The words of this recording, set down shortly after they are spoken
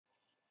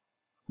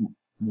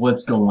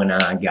What's going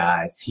on,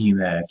 guys?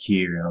 T-Mac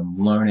here. I'm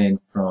learning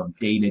from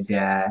Data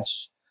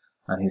Dash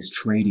on his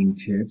trading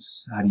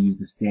tips, how to use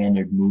the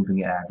standard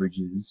moving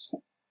averages.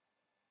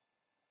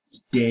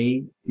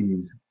 Today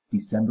is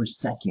December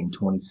 2nd,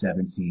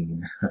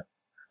 2017.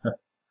 But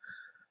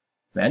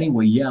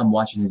anyway, yeah, I'm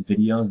watching his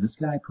videos. This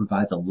guy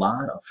provides a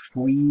lot of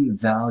free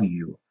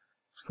value,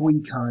 free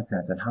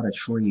content on how to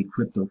trade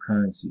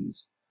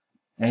cryptocurrencies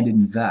and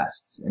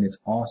invests, and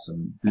it's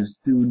awesome. This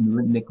dude,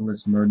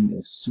 Nicholas Merton,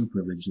 is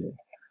super legit.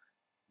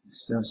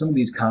 So some of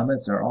these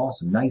comments are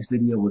awesome. Nice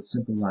video with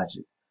simple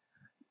logic.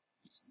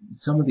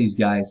 Some of these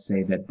guys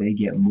say that they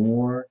get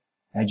more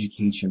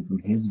education from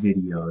his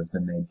videos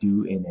than they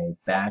do in a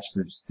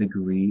bachelor's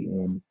degree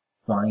in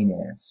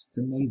finance. It's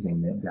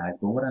amazing, guys.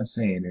 But what I'm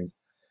saying is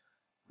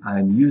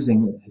I'm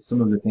using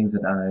some of the things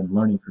that I'm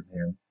learning from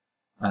him.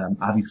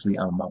 Obviously,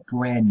 I'm a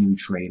brand new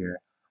trader.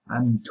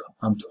 I'm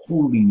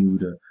totally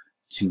new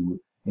to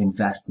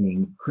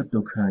investing,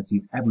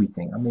 cryptocurrencies,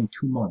 everything. I'm in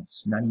 2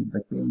 months, not even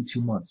like maybe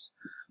 2 months.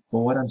 But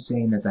what I'm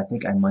saying is I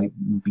think I might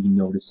be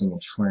noticing a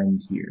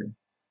trend here.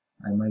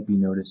 I might be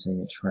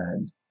noticing a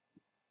trend.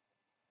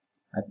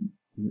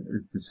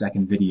 This is the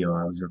second video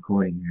I was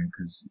recording here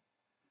because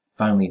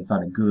finally I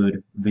found a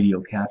good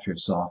video capture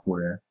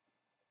software.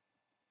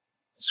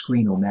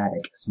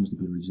 Screen-o-matic seems to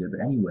be legit.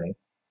 But anyway,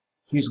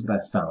 here's what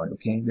I found,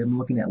 okay? I'm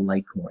looking at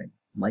Litecoin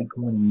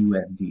and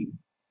USD.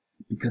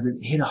 Because it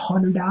hit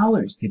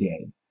 $100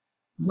 today.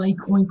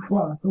 Litecoin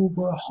crossed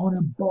over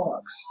 $100.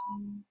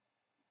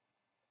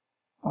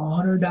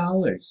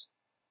 $100.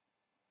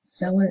 It's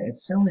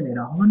selling at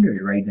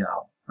 100 right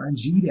now on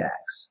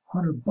GDAX.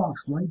 $100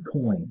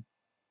 Litecoin.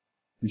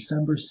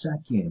 December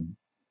 2nd.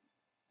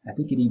 I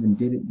think it even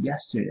did it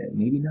yesterday.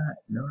 Maybe not.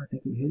 No, I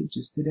think it hit it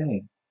just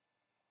today.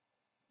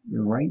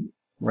 You're right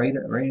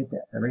at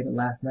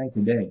last night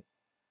today.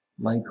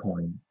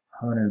 Litecoin,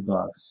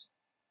 $100.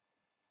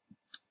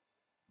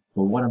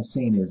 But what I'm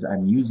saying is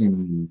I'm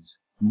using these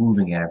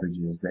moving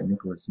averages that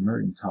Nicholas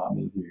Merton taught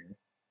me here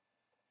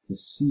to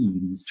see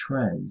these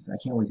trends. I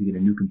can't wait to get a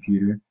new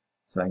computer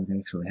so I can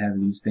actually have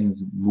these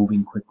things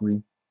moving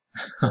quickly.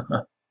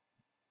 But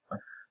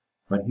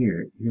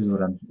here's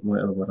what I'm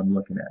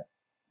looking at.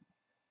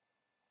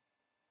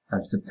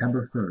 On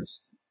September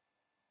 1st,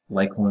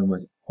 Litecoin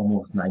was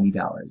almost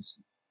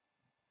 $90.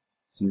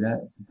 See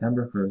that?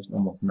 September 1st,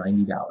 almost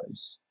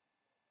 $90.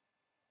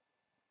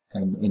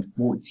 And in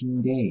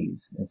 14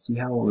 days, and see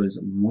how it was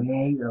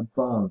way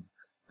above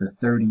the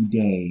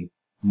 30-day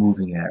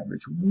moving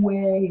average,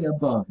 way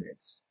above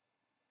it.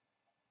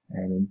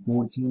 And in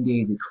 14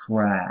 days, it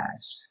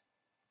crashed.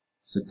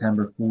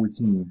 September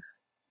 14th,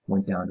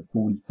 went down to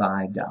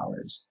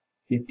 $45.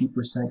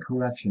 50%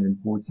 correction in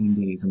 14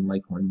 days in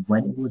Litecoin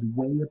when it was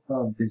way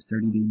above this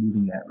 30-day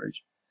moving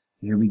average.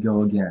 So here we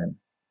go again.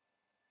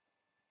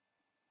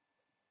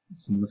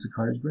 It's Melissa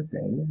Carter's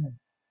birthday, yeah.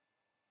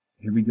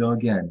 Here we go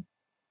again.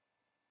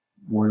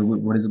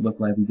 What does it look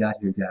like we got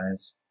here,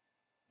 guys?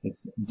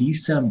 It's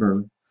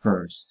December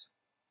 1st.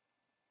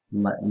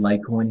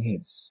 Litecoin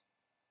hits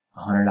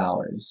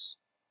 $100.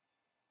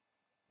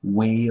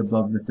 Way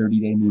above the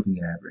 30-day moving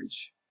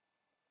average.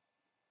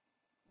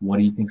 What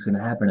do you think's going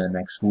to happen in the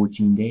next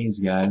 14 days,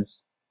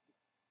 guys?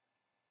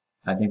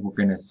 I think we're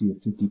going to see a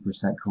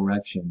 50%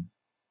 correction.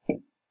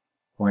 We're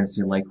going to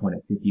see a Litecoin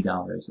at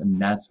 $50,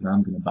 and that's what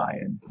I'm going to buy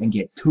in and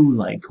get 2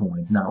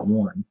 Litecoins, not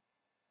 1.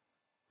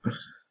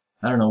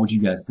 I don't know what you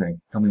guys think.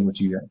 Tell me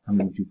what you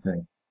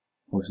think.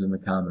 Post it in the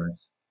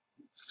comments.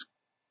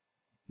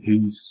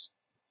 Peace.